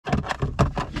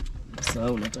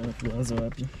Sasa unataka tuanze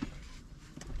wapi?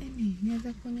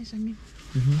 Nianza kuonyesha mimi.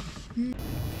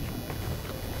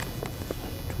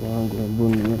 Tuangu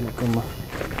mbuni nione kama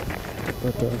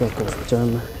tupata hata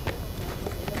kasichana.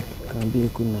 Kaambie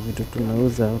kuna vitu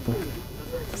tunauza hapa.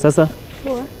 Sasa?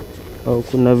 Poa. Au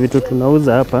kuna vitu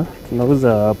tunauza hapa?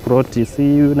 Tunauza ploti.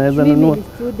 Si unaweza nunua?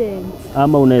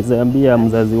 Ama unaweza ambia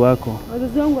mzazi wako?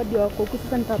 Wazazi wangu ndio wako huko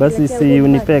sasa nitapelekea. Basi si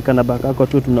unipe kanabaka yako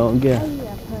tu tunaongea.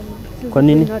 Kwa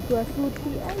nini? Watu wa suti.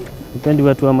 Upendi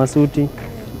watu wa masuti?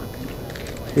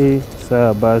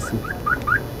 Sawa basi.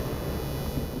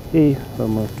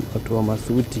 Kama watu wa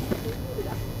masuti.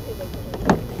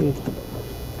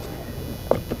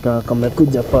 Kama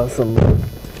kuja person.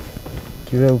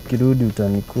 Kiwe ukirudi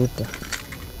utanikuta.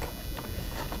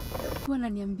 Kwa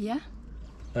ananiambia?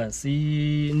 Si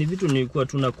ni vitu nilikuwa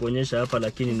tu nakuonyesha hapa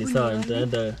lakini ni sawa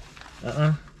nitaenda.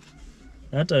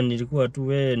 Hata nilikuwa tu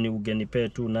wewe ni ungenipe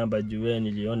tu namba juu wewe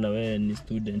niliona wewe ni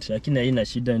student lakini haina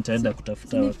shida nitaenda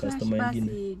kutafuta wa customer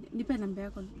wengine. Nipe namba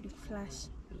yako ni flash.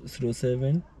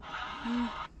 07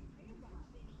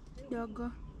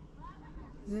 Dogo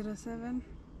 07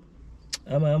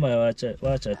 ama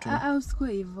wacha tu. Usiku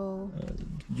hivyo.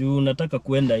 Juu nataka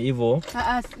kuenda hivyo.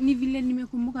 Ni vile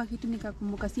nimekumbuka kitu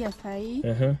nikakumbuka si ya sahi.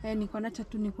 Niko nacha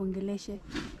tu nikuongeleshe.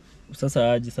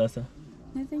 Sasa aje sasa?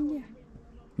 Naweza ingia.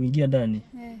 Kuingia ndani?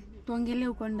 Tuongelee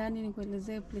uko ndani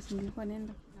nikuelezee place nilikuwa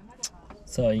naenda.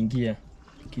 Sawa ingia.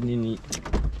 Lakini ni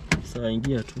sawa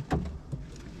ingia tu.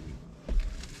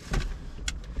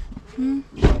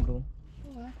 Mambo.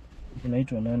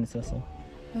 Unaitwa nani sasa?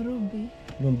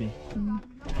 Ruby.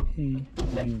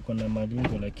 Uko na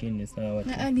malingo lakini sawa tu.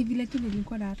 Ni vile tu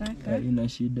nilikuwa na haraka. Haina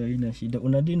shida.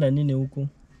 Unadina nini huku?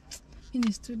 Mimi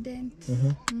ni student.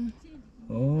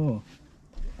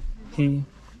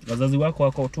 Wazazi wako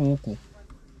wako tu huku?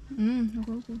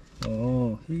 Wako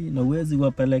huku. Na uwezi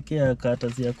wapelekea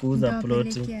karatasi ya kuuza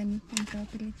ploti?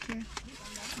 Nitawapelekea.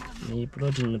 Ni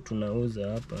ploti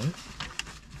tunauza hapa.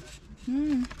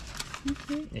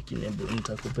 Okay. Lakini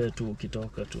nitakupea tu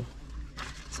ukitoka tu.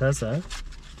 Sasa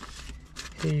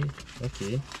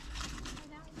okay.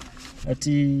 Ati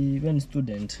when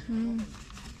student.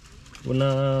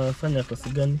 Unafanya kosi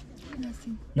gani?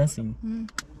 Nursing.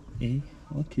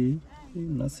 Okay.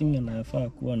 Nursing anafaa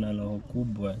kuwa na roho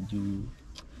kubwa juu.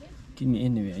 Lakini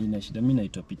anyway haina shida. Mimi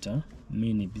naitwa Peter.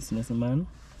 Mimi ni businessman.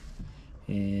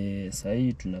 Sasa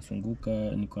hii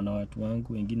tunazunguka niko na watu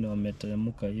wangu wengine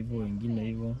wameteremka hivyo wengine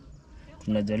hivyo.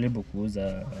 Tunajaribu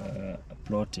kuuza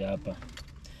plot hapa.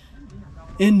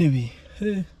 Anyway,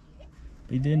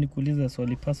 bidii nikuuliza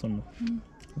swali personal.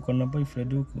 Uko na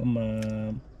boyfriend huko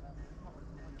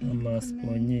ama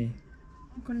sponye?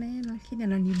 Uko na yeye lakini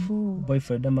ananibo.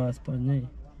 Boyfriend ama sponye?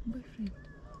 Boyfriend.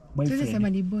 Sasa sema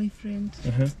ni boyfriend.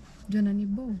 Juu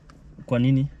ananibo. Kwa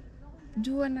nini?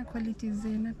 Juu ana qualities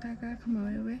nataka kama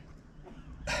wewe.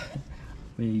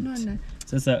 Wait. No.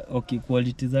 Sasa okay,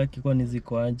 quality zake kwani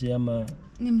ziko aje ama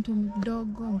ni mtu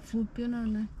mdogo mfupi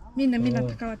unaona? Mimi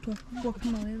nataka watu wakubwa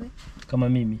kama wewe. Kama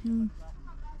mimi?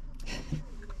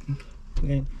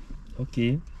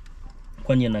 Okay.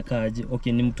 Kwani anakaa aje?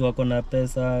 Okay, ni mtu wako na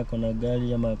pesa, ako na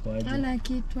gari ama kwa aje? Ana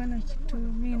kitu.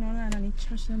 Mimi naona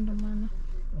ananichosha ndo maana.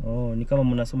 Ni kama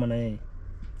mnasoma na yeye?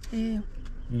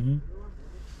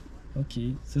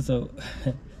 Okay. Sasa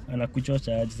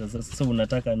anakuchosha aje sasa? Sasa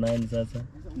unataka nani sasa?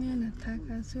 Mimi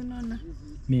nataka, si unaona?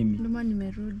 Mimi. Ndio maana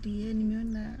nimerudi,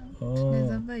 nimeona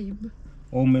tunaweza vibe.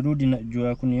 Umerudi na juu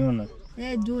ya kuniona?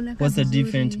 Juu unakaa vizuri. What's the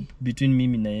difference between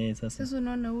mimi na yeye sasa? Sasa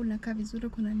unaona wewe unakaa vizuri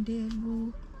kuna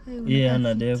ndevu. Yeye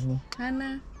ana ndevu?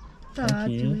 Hana. Toa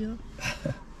huyo.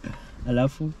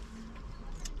 Alafu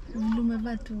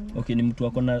umevaa tu. Okay, ni mtu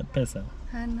wako na pesa?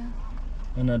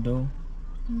 Hana do.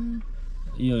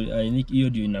 Hiyo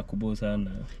ndio inakubo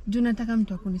sana. Juu nataka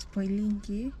mtu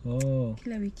akunispoilingi.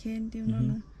 Kila weekend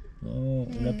unaona.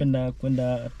 Unapenda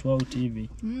kwenda out hivi?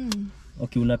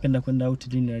 Okay, unapenda kwenda out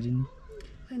lini na lini?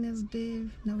 Wednesday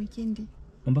na weekend.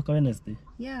 Mpaka Wednesday?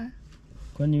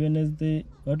 Kwani Wednesday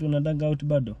watu wanadanga out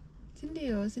bado?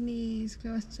 Ndio, ni siku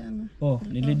ya wasichana.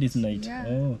 Ni ladies night.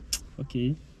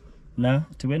 Okay. Na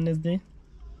to Wednesday?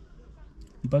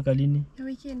 Mpaka lini? Na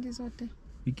weekend zote.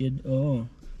 Weekend.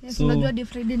 So unajua hadi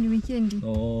Friday ni weekend.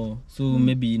 So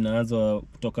maybe inaanza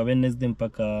kutoka Wednesday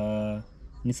mpaka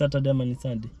ni Saturday ama ni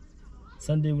Sunday?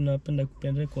 Sunday unapenda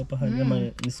kupeleka pahali ama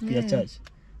ni siku ya church?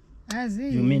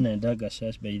 You mean naendaga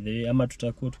church by the way ama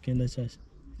tutakuwa tukienda church?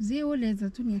 Unaweza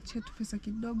tu niachie tu pesa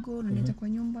kidogo unaleta kwa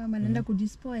nyumba ama naenda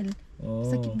kujispoil.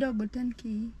 Pesa kidogo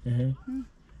 10k.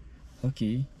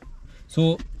 Okay.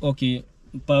 So okay,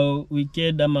 pa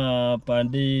weekend ama pa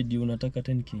day ndio unataka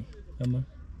 10k ama?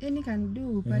 Any can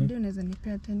do, per day unaweza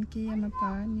nipea 10k ama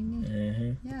pa nini.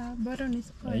 Yeah, bora ni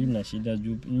spoil. Haina shida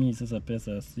juu mimi sasa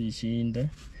pesa si shinda.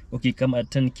 Okay, kama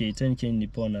 10k ni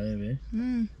poa na wewe.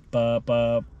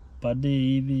 Pa day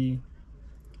hivi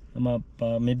ama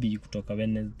pa maybe kutoka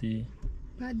Wednesday.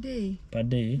 Per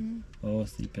day? Oh,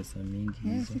 si pesa mingi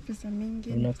hizo. Si pesa mingi.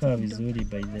 Unakaa vizuri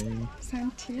by the way.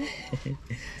 Asante.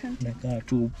 Nakaa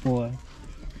tu poa.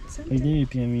 By the way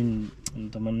pia mimi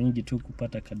natamani tu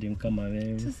kupata kadem kama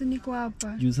wewe. Sasa niko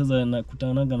hapa. Juu sasa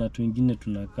nakutanaga na watu wengine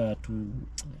tunakaa tu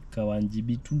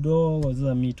kawanjibi tu dogo,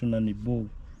 sasa mimi tunanibo.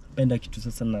 Penda kitu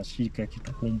sasa nashika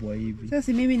kitu kumbwa hivi.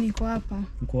 Sasa mimi niko hapa.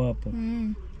 Niko hapo.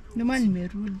 Ndio maana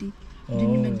nimerudi.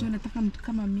 Ndio nimejua nataka mtu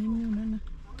kama mimi, unaona.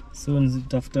 So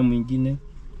nitafuta mwingine.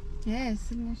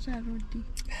 Yes, nimesharudi.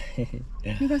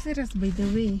 Niko serious by the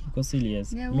way. Niko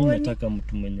serious. Mimi nataka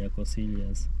mtu mwenye ako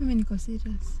serious. Mimi niko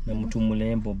serious. Na mtu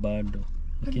mlembo bado.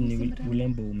 Lakini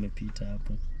ulembo umepita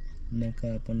hapo.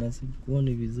 Nakaa hapa na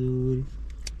sikuoni vizuri.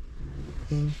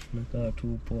 Nakaa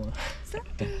tu poa.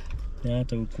 Na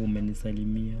hata huko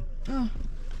umenisalimia.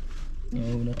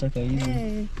 Unataka hivi?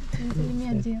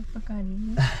 Nisalimia je hapa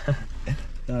kani?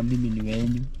 Mimi ni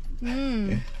wenyu.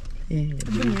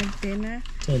 Ndio tena.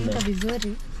 Niko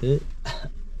vizuri.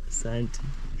 Asante.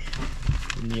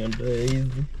 Niondoe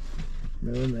hivi.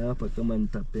 Naona hapa kama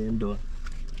nitapendwa.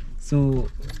 So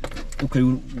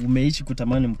umeishi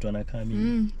kutamani mtu anakaa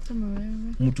mimi. Kama wewe.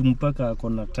 Mtu mpaka ako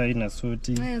na tai na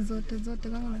suti. Zote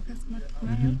kama unakaa smart.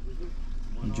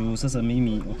 Juu sasa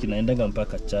mimi ukinaendaga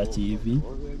mpaka church hivi.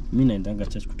 Mimi naendanga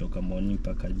church kutoka morning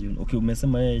mpaka jioni. Okay,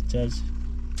 umesema yeye church.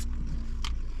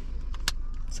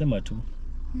 Sema tu.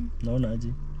 Naona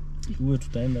aje? Uwe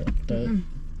tutaenda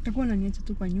Takuwa unaniacha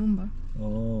tu kwa nyumba.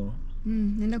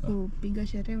 Naenda kupiga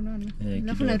sherehe unaona.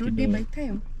 Alafu narudi by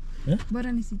time.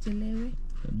 Bora nisichelewe.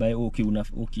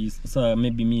 Okay, sasa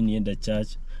maybe mimi nienda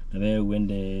church na wewe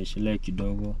uende sherehe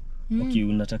kidogo. Okay,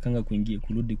 unatakanga kuingia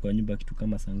kurudi kwa nyumba kitu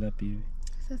kama saa ngapi hivi?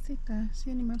 Saa 6,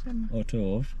 sio ni mapema.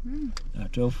 12.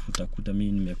 12 utakuta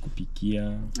mimi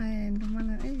nimekupikia. Ndio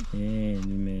maana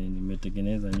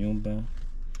nimetengeneza nyumba.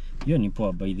 Hiyo ni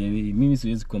poa by the way. Mimi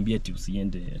siwezi kuambia ati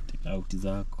usiende out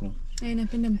zako.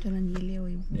 Napenda mtu ananielewa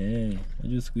hivyo.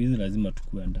 Unajua siku hizi lazima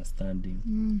tukue understanding.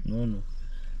 Unaona?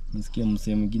 Nisikia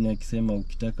msee mwingine akisema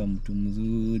ukitaka mtu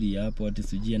mzuri hapo ati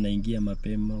sijui anaingia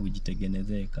mapema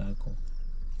ujitengenezee kako.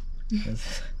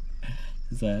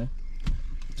 Sasa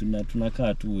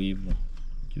tunakaa tu hivyo.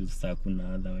 Juu sasa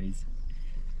kuna otherwise.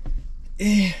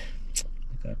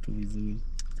 Nakaa tu vizuri.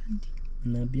 Asante.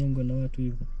 Naambianga na watu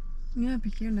hivyo. Mimi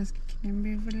pekee nasikia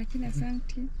kiniambia hivyo lakini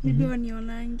asante. Bibi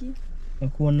wanionangi.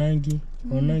 Wakuonangi,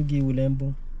 onangi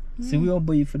ulembo. Si huyo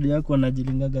boyfriend yako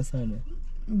anajilingaga sana.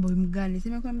 Boy mgani?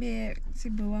 Sema kwambie si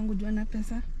boy wangu jua na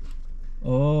pesa.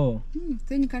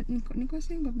 Sasa niko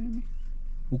single mimi.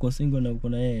 Uko single na uko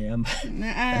na yeye ama?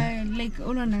 Like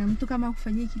unaona mtu kama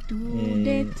kufanyia kitu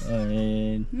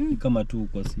date. Kama tu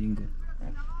uko single.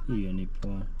 Hiyo ni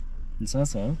poa.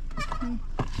 Sasa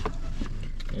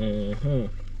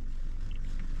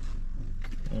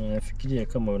fikiria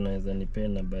kama unaweza nipea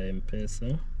namba ya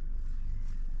M-Pesa.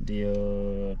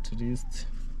 Ndio at least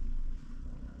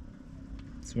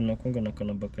si unakuanga na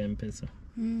namba ya M-Pesa.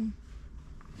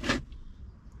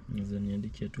 Unaweza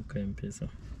niandikia tu kwa M-Pesa.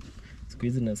 Siku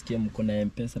hizi nasikia mko na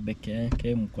M-Pesa peke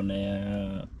yake, mko na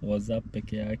ya WhatsApp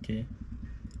peke yake.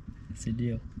 Si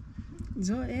ndio?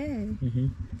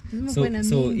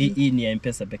 So hii ni ya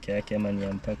M-Pesa peke yake ama ni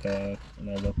mpaka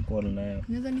naweza call nayo?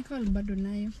 Naweza ni call bado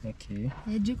nayo. Okay.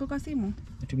 Jiko kwa simu?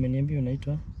 Tumeniambia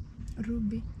unaitwa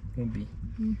Ruby.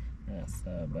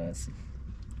 Sawa basi.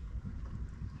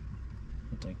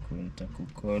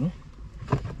 Nitakukol.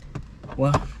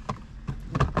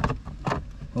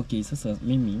 Okay, sasa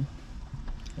mimi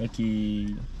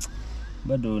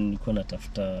bado nilikuwa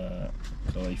natafuta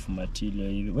wife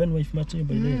material hivi. When wife material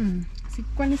by the way?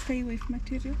 Kwani sky wife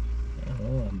material?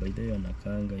 By the way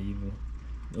anakaanga hivyo.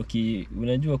 Okay,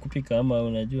 unajua kupika ama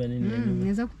unajua nini?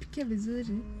 Naweza kupikia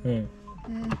vizuri.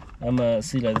 Ama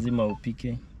si lazima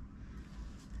upike?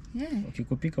 Okay,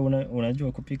 kupika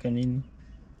unajua kupika nini?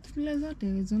 Chakula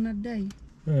zote unadai.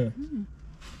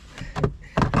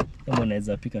 Kama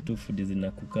unaweza pika tu food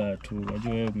zinakukaa tu.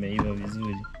 Unajua wewe umeiva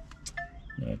vizuri.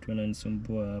 Na watu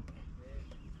wananisumbua hapa.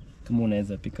 Kama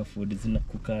unaweza pika food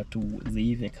zinakukaa tu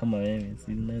ziive kama wewe,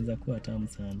 zinaweza kuwa tamu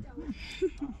sana.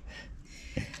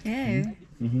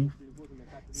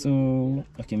 So,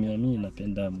 okay, mimi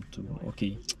napenda mtu.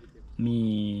 Okay.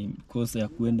 Mi kosa ya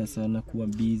kuenda sana kuwa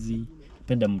busy.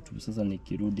 Napenda mtu sasa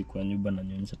nikirudi kwa nyumba na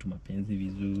nionyesha tu mapenzi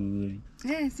vizuri.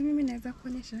 Si mimi naweza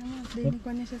kuonyesha ama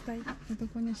nikuonyesha sahi. Naweza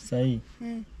kuonyesha. Sahi?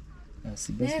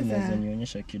 Asi basi unaweza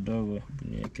nionyesha kidogo,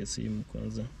 niweke simu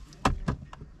kwanza.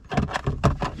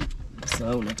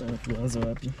 Sasa unataka tuanze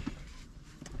wapi?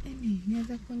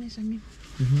 Niweza kuonyesha mimi.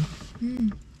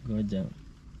 Ngoja.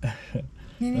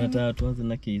 Unataka tuanze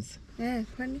na case?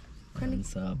 Kwani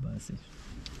sawa basi.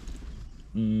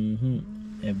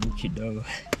 Hebu kidogo.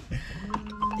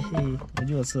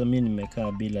 Unajua sasa mimi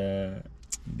nimekaa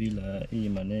bila hii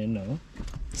maneno.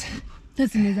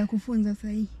 Sasa naweza kufunza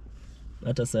sasa hii.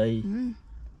 Hata sasa hii.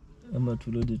 Ama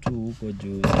turudi tu huko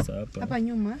juu sasa hapa. Hapa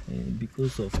nyuma.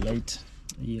 Because of light.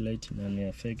 Hii light inani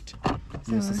affect.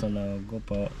 Sasa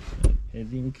naogopa. I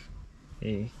think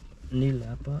nila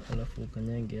hapa alafu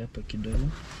ukanyange hapa kidogo.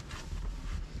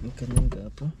 Ukanyanga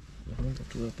hapa. Ukanyanga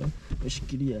tu hapa.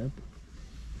 Ushikilia hapa.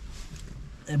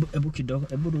 Hebu kidogo.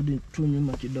 Hebu rudi tu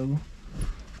nyuma kidogo.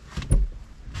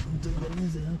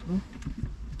 Mtengeneze hapo.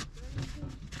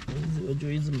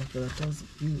 Hizi makaratasi.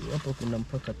 Hapa kuna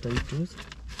mpaka titles.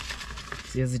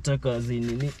 Siazitaka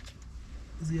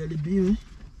ziharibiwe.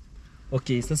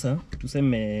 Okay, sasa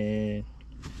tuseme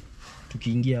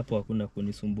tukiingia hapo hakuna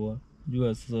kunisumbua.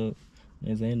 Jua sasa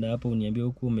naweza enda hapo uniambie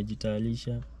huko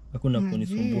umejitayarisha. Hakuna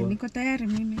kunisumbua. Niko tayari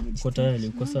mimi. Uko tayari,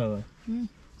 uko sawa?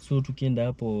 So tukienda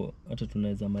hapo hata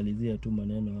tunaweza malizia tu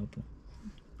maneno hapo.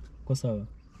 Uko sawa?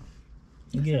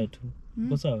 Ongea tu.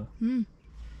 Uko sawa?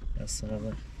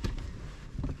 Sawa.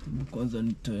 Kwanza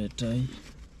nitoe tai.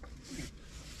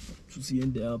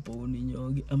 Tusiende hapo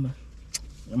uninyonge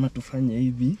ama tufanye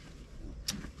hivi.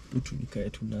 Tutukae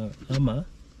tuna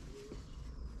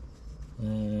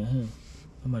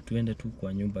ama tuende tu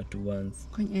kwa nyumba tu once.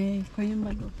 Kwa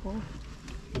nyumba ndopo.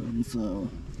 Sawa.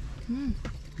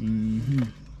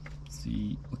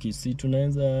 Si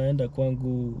tunaweza enda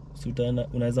kwangu,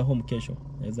 unaweza home kesho?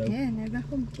 Naweza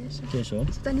home kesho. Kesho?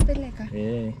 Utanipeleka?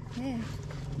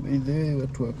 By the way,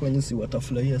 watu wa kwanyu si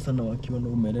watafurahia sana wakiona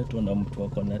umeletwa na mtu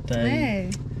wako na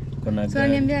tai. Kuna gari. So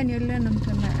niambia niolewe na mtu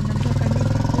anatoka nini?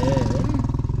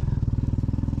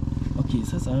 Okay,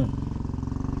 sasa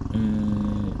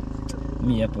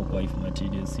mimi hapo kwa Wife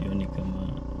Material sioni kama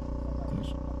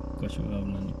kwa shule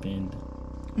unanipenda.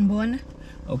 Mbona?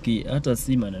 Okay, hata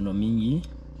si maneno mingi.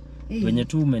 Wenye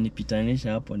tu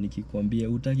umenipitanisha hapo nikikwambia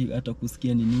hutaki hata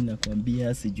kusikia ni nini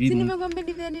nakwambia, sijui. Si nimekwambia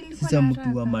ndivyo nilikuwa na. Sasa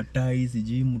mtu wa matai,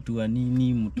 sijui mtu wa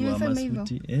nini, mtu wa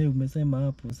masuti. Umesema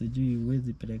hapo sijui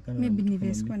uwezi pelekana. Maybe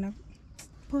nivesikuwa na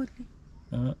pole.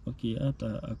 Okay, hata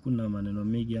hakuna maneno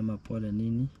mengi ama pole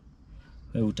nini.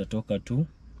 Wewe utatoka tu.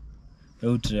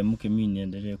 Wewe uteremke, mimi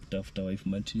niendelee kutafuta Wife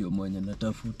Material mwenye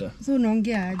natafuta. So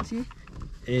unaongea aje?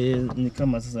 Ni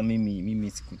kama sasa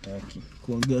mimi sikutaki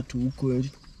kuongea tu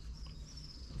ukweli.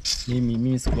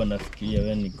 Mimi sikuwa nafikiria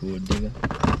wewe ni gold digger.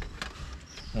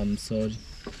 I'm sorry.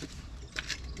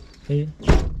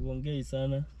 Uongei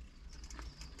sana.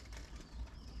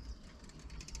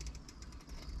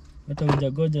 Hata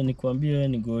hujagoja nikwambie wewe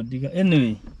ni gold digger.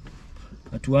 Anyway,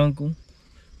 watu wangu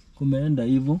kumeenda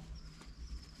hivyo.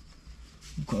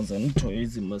 Kwanza nitoe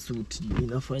hizi masuti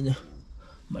inafanya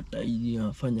matairi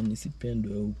yanafanya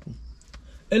nisipendwe huku.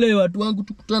 Watu wangu,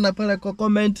 tukutana pale kwa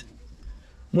comment.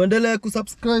 Muendelee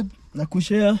kusubscribe na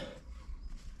kushare.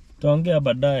 Tutaongea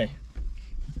baadaye.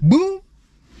 Boom.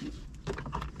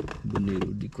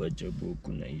 Nirudi kwa job,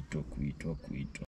 kunaitwa kuitwa.